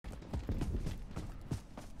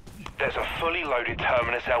There's a fully loaded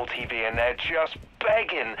Terminus LTV and they're just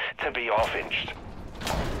begging to be off-inched.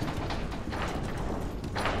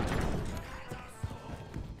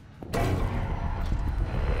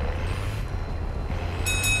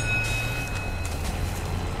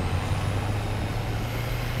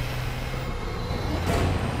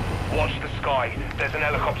 Watch the sky. There's an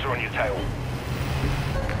helicopter on your tail.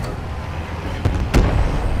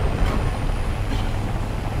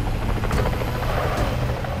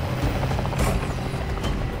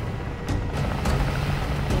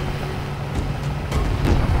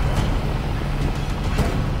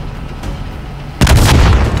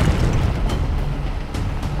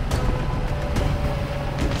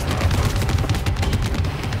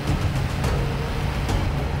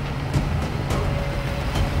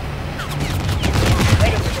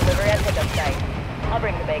 I'll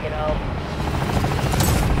bring the bacon home.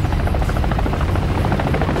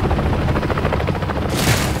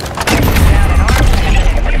 Down an arm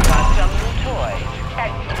and you got some new toys.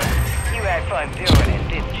 Excellent. You had fun doing it,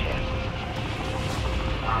 didn't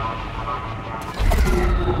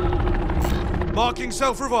you? Marking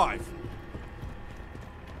self-revive.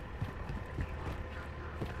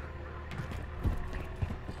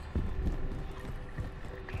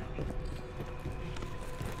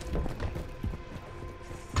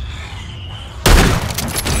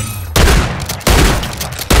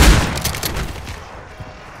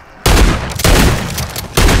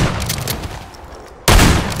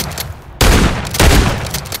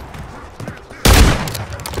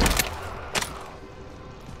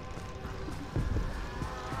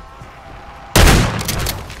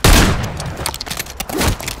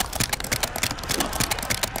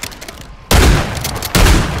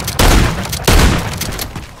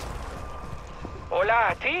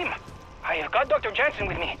 Hola, team. I've got Dr. Jensen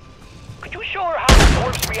with me. Could you show her how the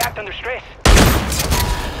orbs react under stress?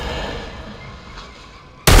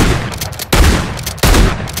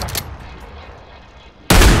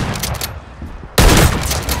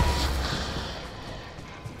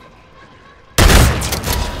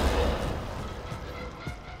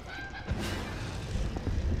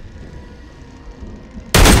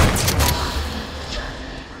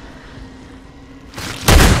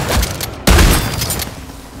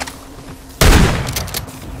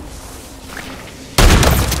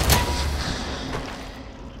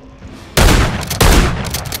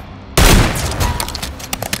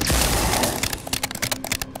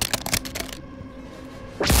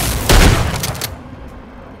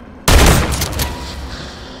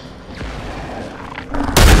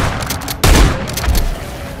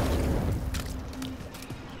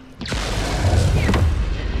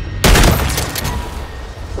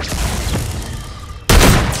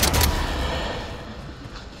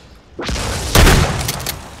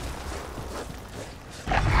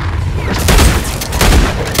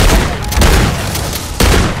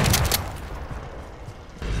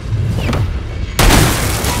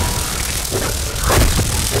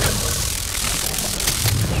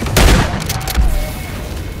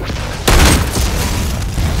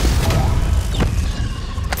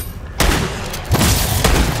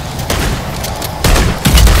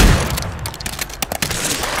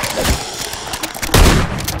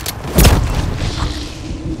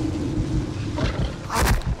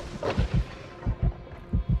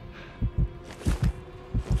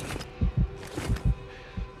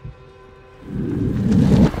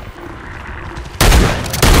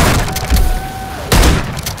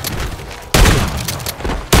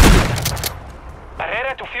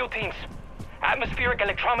 Teams. Atmospheric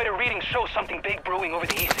electrometer readings show something big brewing over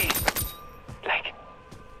the EC. Like,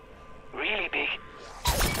 really big.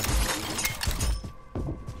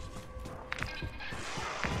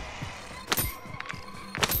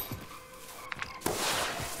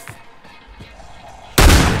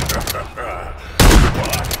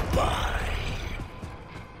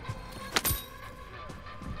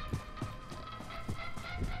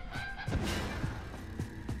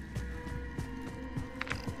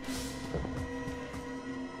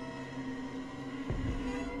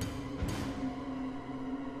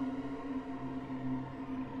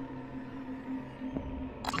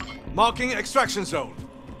 Marking extraction zone.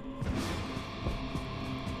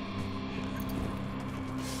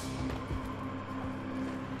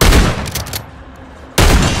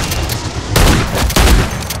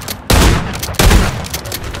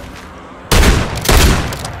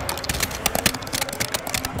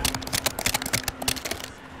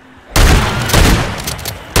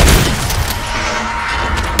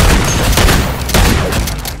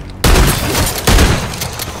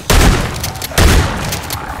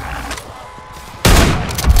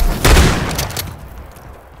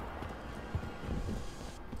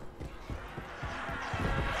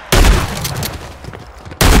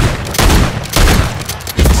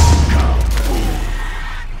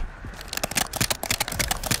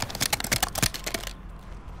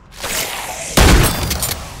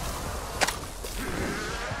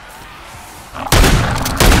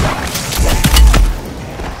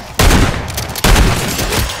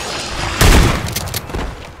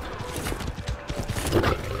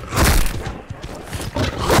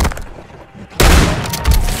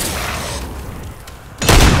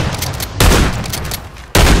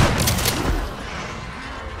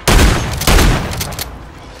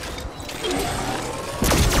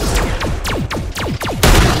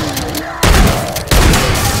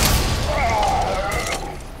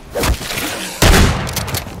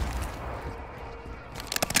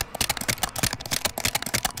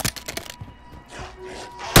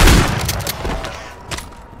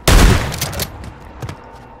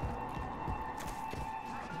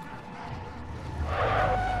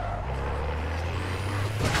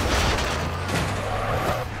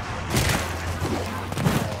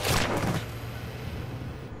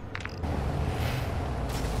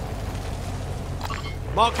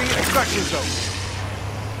 Marking extraction zone.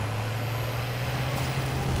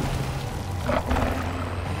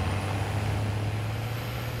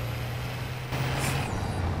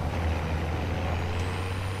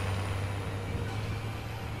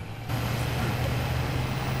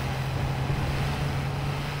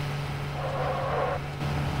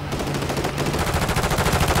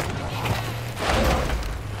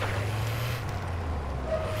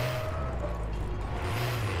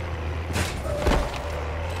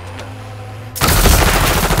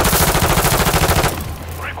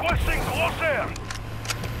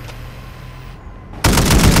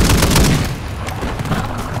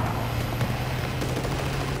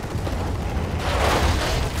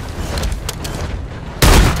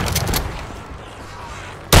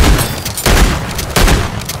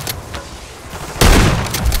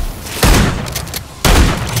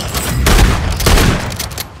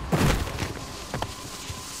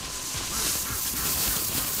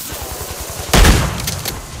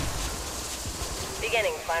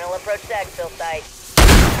 Beginning final approach to exfil site.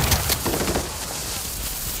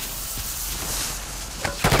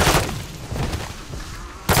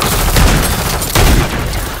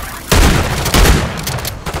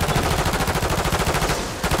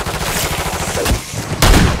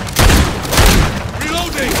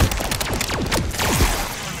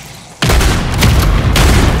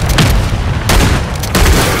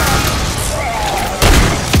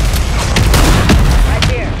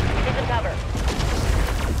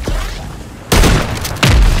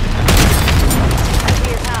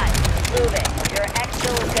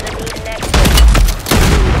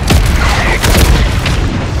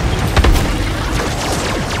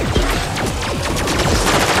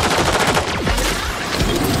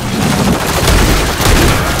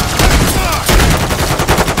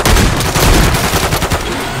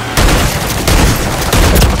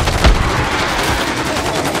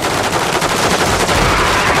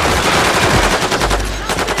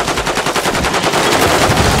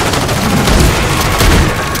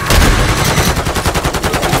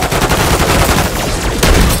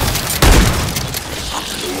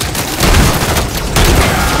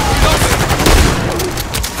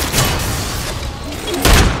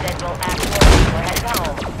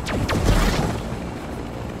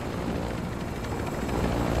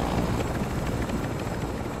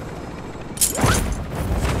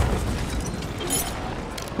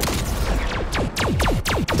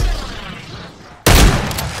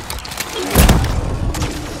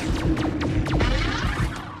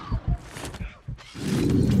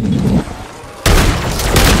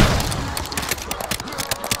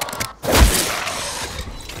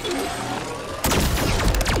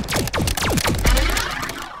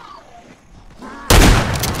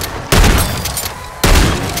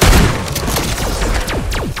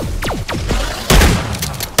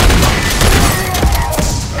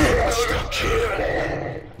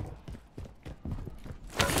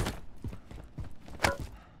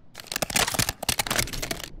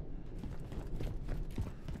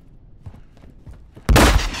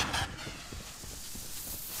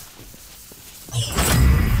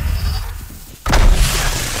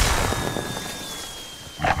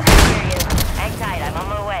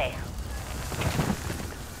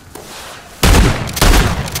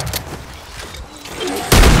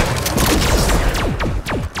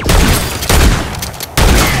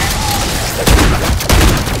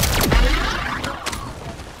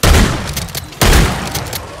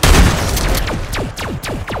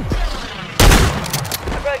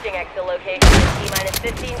 Exfil location in T-minus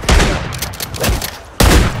 15 seconds.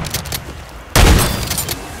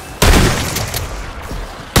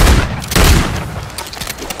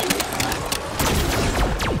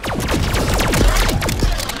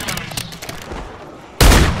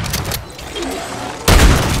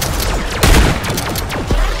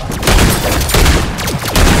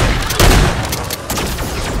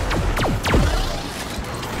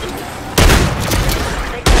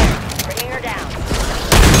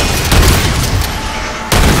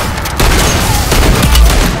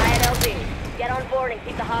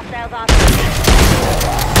 Keep the hostiles off.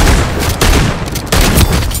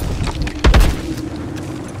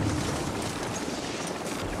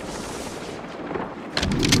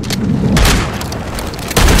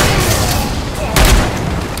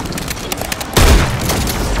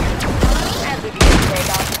 As we begin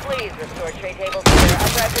takeoff, please restore tray tables to their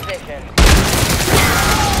upright position.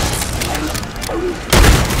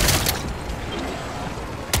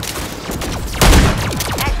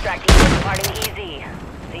 Extracting and departing easy.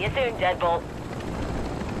 See you soon, Deadbolt.